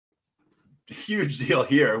huge deal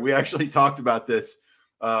here. We actually talked about this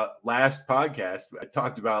last podcast. I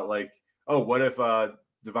talked about like, oh, what if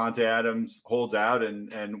Davante Adams holds out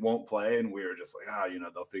and won't play? And we were just like,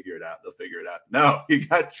 they'll figure it out. They'll figure it out. No, he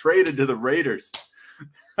got traded to the Raiders.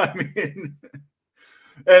 I mean,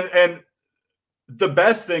 and the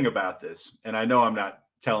best thing about this, and I know I'm not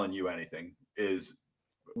telling you anything, is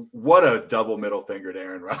what a double middle finger to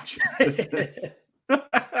Aaron Rodgers this is.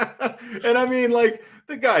 And I mean, like,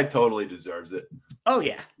 the guy totally deserves it. Oh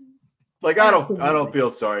yeah. Like, I don't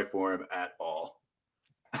feel sorry for him at all.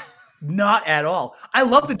 Not at all. I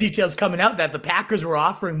love the details coming out that the Packers were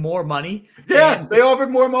offering more money. Yeah, they offered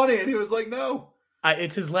more money, and he was like, no.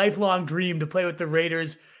 It's his lifelong dream to play with the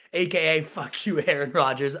Raiders, a.k.a. fuck you, Aaron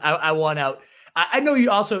Rodgers. I want out. I know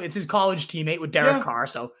it's his college teammate with Derek Carr,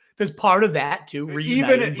 so there's part of that, too.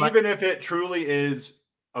 Even if it truly is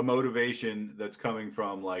a motivation that's coming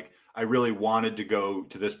from, like, I really wanted to go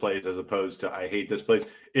to this place as opposed to I hate this place,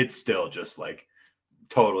 it's still just, like,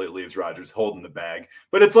 totally leaves Rodgers holding the bag.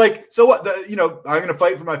 But it's like, so what? I'm going to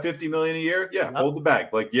fight for my $50 million a year. Yeah, hold the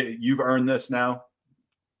bag. Like, you've earned this now.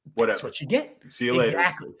 Whatever. That's what you get. See you later.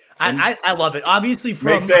 Exactly. I love it. Obviously,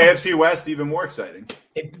 makes the AFC West even more exciting.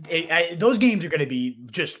 Those games are going to be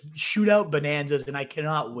just shootout bonanzas, and I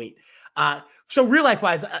cannot wait. So real life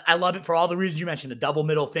wise, I love it for all the reasons you mentioned. The double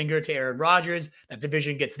middle finger to Aaron Rodgers. That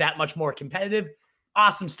division gets that much more competitive.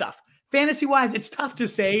 Awesome stuff. Fantasy wise, it's tough to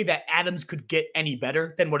say that Adams could get any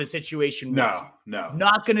better than what his situation was. No.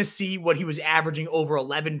 Not going to see what he was averaging over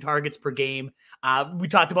 11 targets per game. We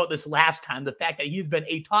talked about this last time. The fact that he's been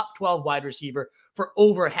a top 12 wide receiver for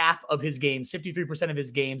over half of his games, 53% of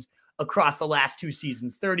his games across the last 2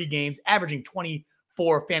 seasons, 30 games, averaging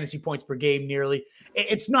 24 fantasy points per game nearly.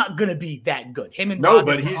 It's not going to be that good. Him and no,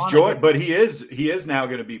 but he is now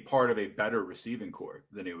going to be part of a better receiving core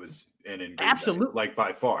than he was in Green Bay. Absolutely. Like,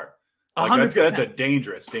 by far. Like, that's a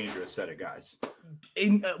dangerous set of guys.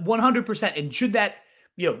 100%. And should that,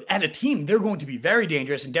 as a team, they're going to be very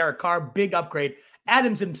dangerous. And Derek Carr, big upgrade.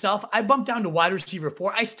 Adams himself, I bumped down to wide receiver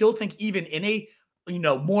 4. I still think even in a,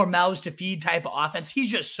 more mouths to feed type of offense,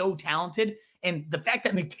 he's just so talented. And the fact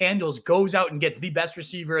that McDaniels goes out and gets the best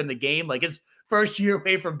receiver in the game, like his first year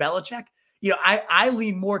away from Belichick, I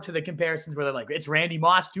lean more to the comparisons where they're like, it's Randy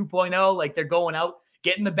Moss 2.0. Like, they're going out,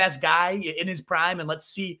 getting the best guy in his prime, and let's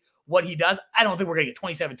see what he does. I don't think we're going to get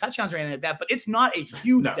 27 touchdowns or anything like that, but it's not a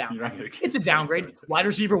huge downgrade. It's a downgrade. Wide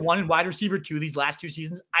receiver 1 and wide receiver 2 these last 2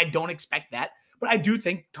 seasons. I don't expect that, but I do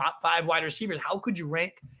think top 5 wide receivers. How could you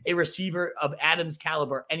rank a receiver of Adams'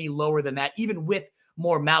 caliber any lower than that, even with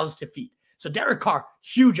more mouths to feed? So Derek Carr,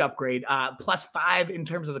 huge upgrade, +5 in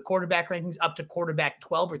terms of the quarterback rankings, up to quarterback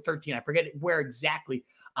 12 or 13. I forget where exactly.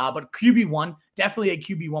 But QB1, definitely a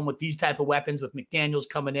QB1 with these type of weapons, with McDaniels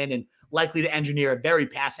coming in and likely to engineer a very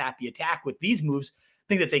pass-happy attack with these moves. I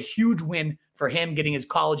think that's a huge win for him, getting his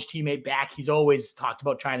college teammate back. He's always talked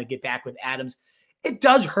about trying to get back with Adams. It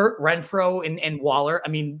does hurt Renfrow and Waller. I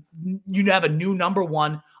mean, you have a new number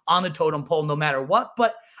 1 on the totem pole no matter what,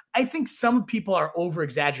 but I think some people are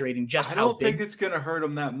over-exaggerating just how big. I don't think it's going to hurt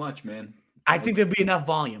him that much, man. I think there'll be enough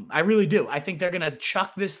volume. I really do. I think they're going to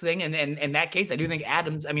chuck this thing. And in that case, I do think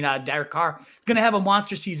Derek Carr is going to have a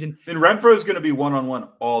monster season. And Renfrow is going to be one-on-one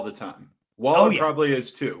all the time. Waller probably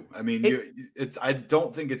is too. I mean, I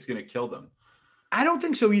don't think it's going to kill them. I don't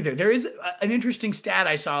think so either. There is an interesting stat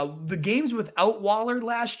I saw. The games without Waller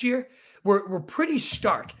last year were pretty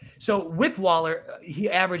stark. So with Waller, he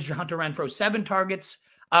averaged Hunter Renfrow 7 targets,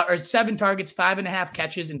 5.5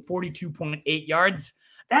 catches, and 42.8 yards.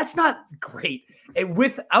 That's not great. And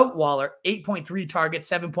without Waller, 8.3 targets,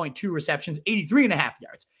 7.2 receptions, 83.5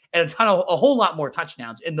 yards, and a whole lot more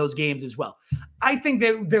touchdowns in those games as well. I think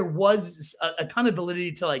that there was a ton of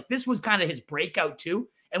validity to, like, this was kind of his breakout too.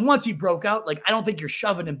 And once he broke out, like, I don't think you're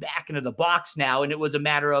shoving him back into the box now. And it was a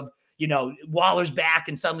matter of, Waller's back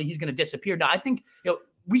and suddenly he's going to disappear. Now, I think,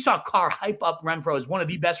 we saw Carr hype up Renfrow as one of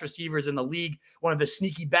the best receivers in the league, one of the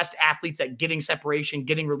sneaky best athletes at getting separation,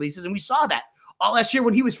 getting releases. And we saw that all last year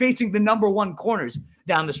when he was facing the number 1 corners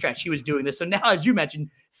down the stretch. He was doing this. So now, as you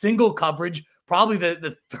mentioned, single coverage, probably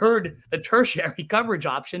the tertiary coverage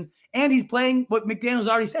option. And he's playing what McDaniels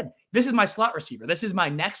already said. This is my slot receiver. This is my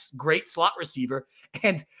next great slot receiver.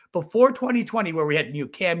 And before 2020, where we had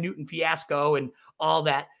Cam Newton fiasco and all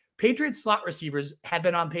that, Patriots slot receivers had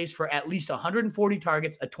been on pace for at least 140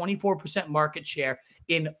 targets, a 24% market share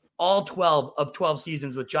in all 12 of 12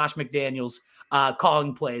 seasons with Josh McDaniels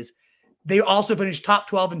calling plays. They also finished top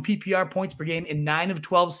 12 in PPR points per game in 9 of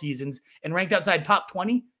 12 seasons and ranked outside top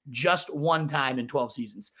 20 just 1 time in 12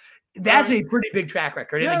 seasons. That's a pretty big track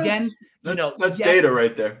record. And again, that's data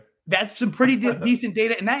right there. That's some pretty decent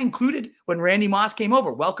data. And that included when Randy Moss came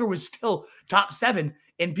over. Welker was still top 7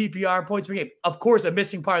 in PPR points per game. Of course, a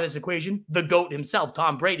missing part of this equation, the GOAT himself,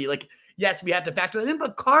 Tom Brady. Like, yes, we have to factor that in.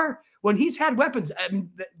 But Carr, when he's had weapons, I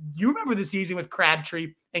mean, you remember the season with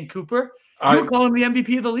Crabtree and Cooper? You were calling him the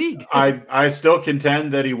MVP of the league. I still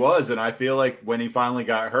contend that he was. And I feel like when he finally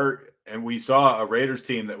got hurt and we saw a Raiders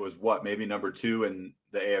team that was maybe number 2 in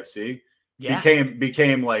the AFC,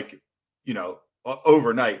 became like,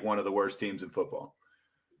 overnight one of the worst teams in football.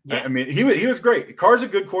 Yeah. I mean, he was great. Carr's a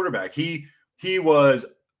good quarterback. He was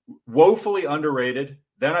woefully underrated.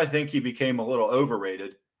 Then I think he became a little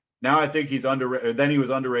overrated. Now I think he's underrated. Then he was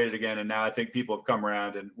underrated again, and now I think people have come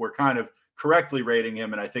around and we're kind of correctly rating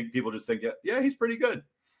him. And I think people just think, yeah, he's pretty good.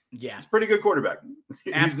 Yeah, he's a pretty good quarterback.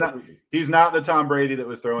 He's not the Tom Brady that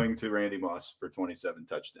was throwing to Randy Moss for 27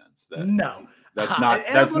 touchdowns. That's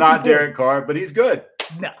not Derek Carr, but he's good.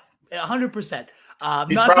 No, 100%.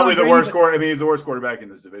 He's probably the worst quarterback. I mean, he's the worst quarterback in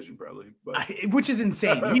this division, probably. But. Which is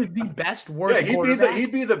insane. He's the best, worst quarterback.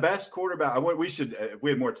 He'd be the best quarterback. We should, if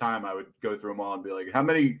we had more time, I would go through them all and be like, how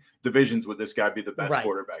many divisions would this guy be the best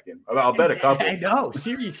quarterback in? I'll bet a couple. I know,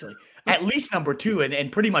 seriously. At least number 2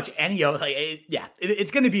 and pretty much any other.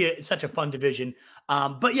 It's going to be such a fun division.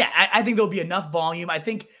 But yeah, I think there'll be enough volume. I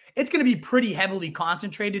think it's going to be pretty heavily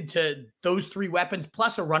concentrated to those 3 weapons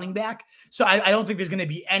plus a running back. So I don't think there's going to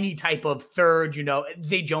be any type of third,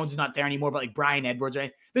 Zay Jones is not there anymore, but like Brian Edwards,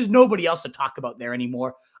 right? There's nobody else to talk about there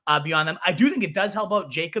anymore beyond them. I do think it does help out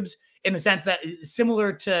Jacobs in the sense that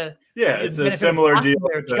similar to it's a similar deal.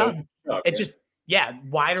 It's just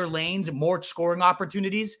wider lanes, more scoring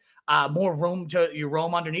opportunities, more room to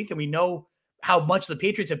roam underneath, and we know how much the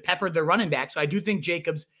Patriots have peppered their running back. So I do think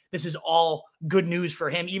Jacobs, this is all good news for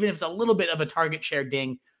him. Even if it's a little bit of a target share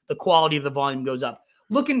ding, the quality of the volume goes up.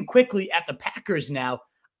 Looking quickly at the Packers now,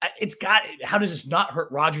 how does this not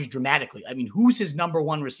hurt Rodgers dramatically? I mean, who's his number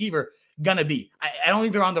 1 receiver going to be? I don't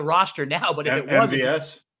think they're on the roster now, but if it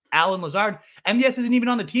was Alan Lazard, MVS isn't even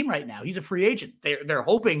on the team right now. He's a free agent. They're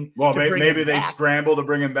hoping. Well, maybe they scramble to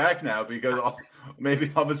bring him back now because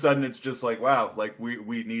maybe all of a sudden it's just like, wow, like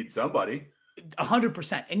we need somebody.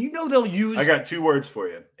 100%. And they'll use. I got 2 words for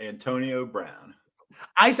you: Antonio Brown.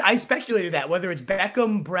 I speculated that whether it's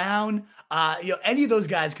Beckham, Brown, any of those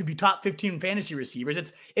guys could be top 15 fantasy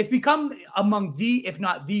receivers. It's become among the, if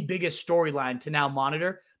not the biggest storyline to now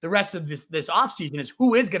monitor the rest of this offseason is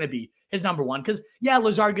who is going to be his number 1. Because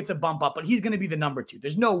Lazard gets a bump up, but he's going to be the number 2.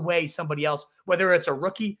 There's no way somebody else, whether it's a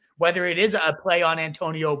rookie, whether it is a play on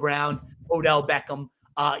Antonio Brown, Odell Beckham,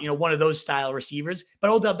 one of those style receivers. But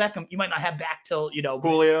Odell Beckham, you might not have back till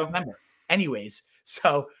Julio. Remember, anyways.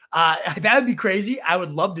 So that would be crazy. I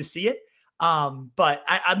would love to see it, but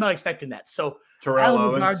I'm not expecting that. So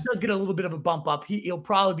Alan Lazard does get a little bit of a bump up. He'll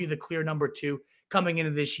probably be the clear number 2 coming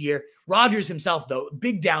into this year. Rodgers himself, though,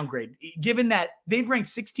 big downgrade, given that they've ranked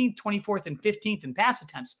 16th, 24th, and 15th in pass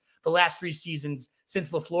attempts the last 3 seasons since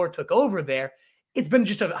LaFleur took over there. It's been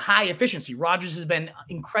just a high efficiency. Rodgers has been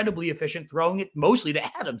incredibly efficient, throwing it mostly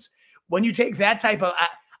to Adams. When you take that type of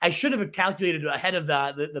I should have calculated ahead of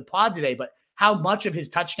the pod today, but how much of his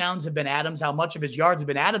touchdowns have been Adams, how much of his yards have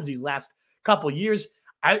been Adams these last couple years,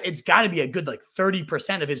 it's got to be a good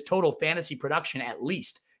 30% of his total fantasy production at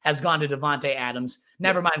least has gone to Davante Adams.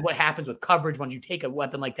 Never mind what happens with coverage when you take a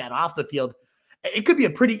weapon like that off the field. It could be a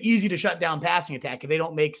pretty easy to shut down passing attack if they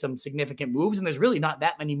don't make some significant moves, and there's really not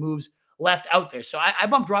that many moves left out there. So I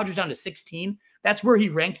bumped Rodgers down to 16. That's where he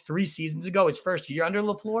ranked 3 seasons ago, his first year under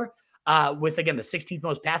LaFleur, with, again, the 16th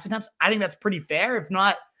most pass attempts. I think that's pretty fair. If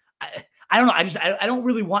not, I don't know. I don't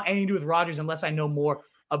really want anything to do with Rodgers unless I know more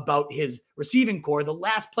about his receiving core. The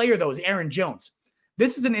last player, though, is Aaron Jones.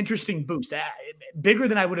 This is an interesting boost, bigger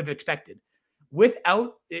than I would have expected.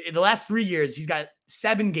 Without in the last 3 years, he's got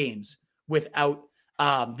 7 games without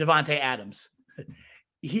Davante Adams.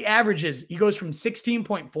 He goes from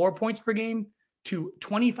 16.4 points per game to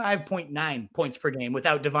 25.9 points per game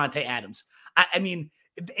without Davante Adams. I mean,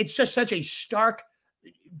 it's just such a stark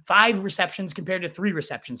 5 receptions compared to 3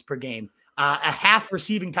 receptions per game, a half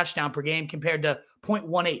receiving touchdown per game compared to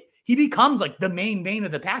 0.18. He becomes like the main vein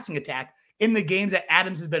of the passing attack in the games that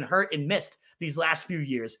Adams has been hurt and missed these last few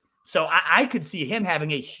years. So I could see him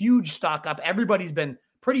having a huge stock up. Everybody's been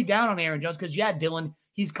pretty down on Aaron Jones because, Dylan,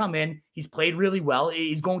 he's come in. He's played really well.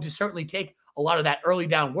 He's going to certainly take a lot of that early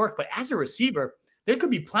down work. But as a receiver, there could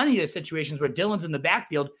be plenty of situations where Dylan's in the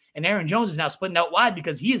backfield and Aaron Jones is now splitting out wide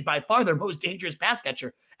because he is by far their most dangerous pass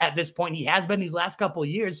catcher at this point. He has been these last couple of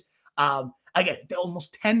years. Again,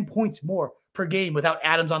 almost 10 points more per game without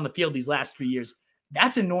Adams on the field these last 3 years.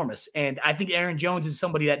 That's enormous. And I think Aaron Jones is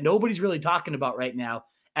somebody that nobody's really talking about right now.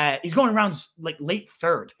 He's going rounds like late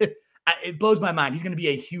third. It blows my mind. He's going to be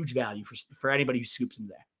a huge value for anybody who scoops him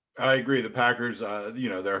there. I agree. The Packers,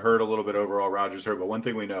 they're hurt a little bit overall. Rodgers hurt, but one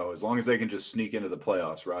thing we know, as long as they can just sneak into the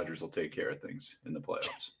playoffs, Rodgers will take care of things in the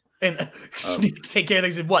playoffs. And take care of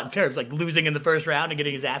things in what? In terms like losing in the first round and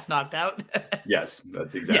getting his ass knocked out? Yes,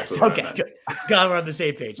 that's exactly yes, what okay, I meant. good. God, we're on the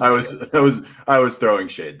same page. I was throwing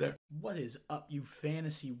shade there. What is up, you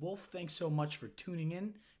fantasy wolf? Thanks so much for tuning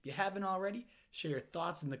in. If you haven't already, share your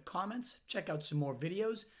thoughts in the comments, check out some more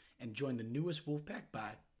videos, and join the newest Wolfpack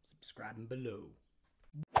by subscribing below.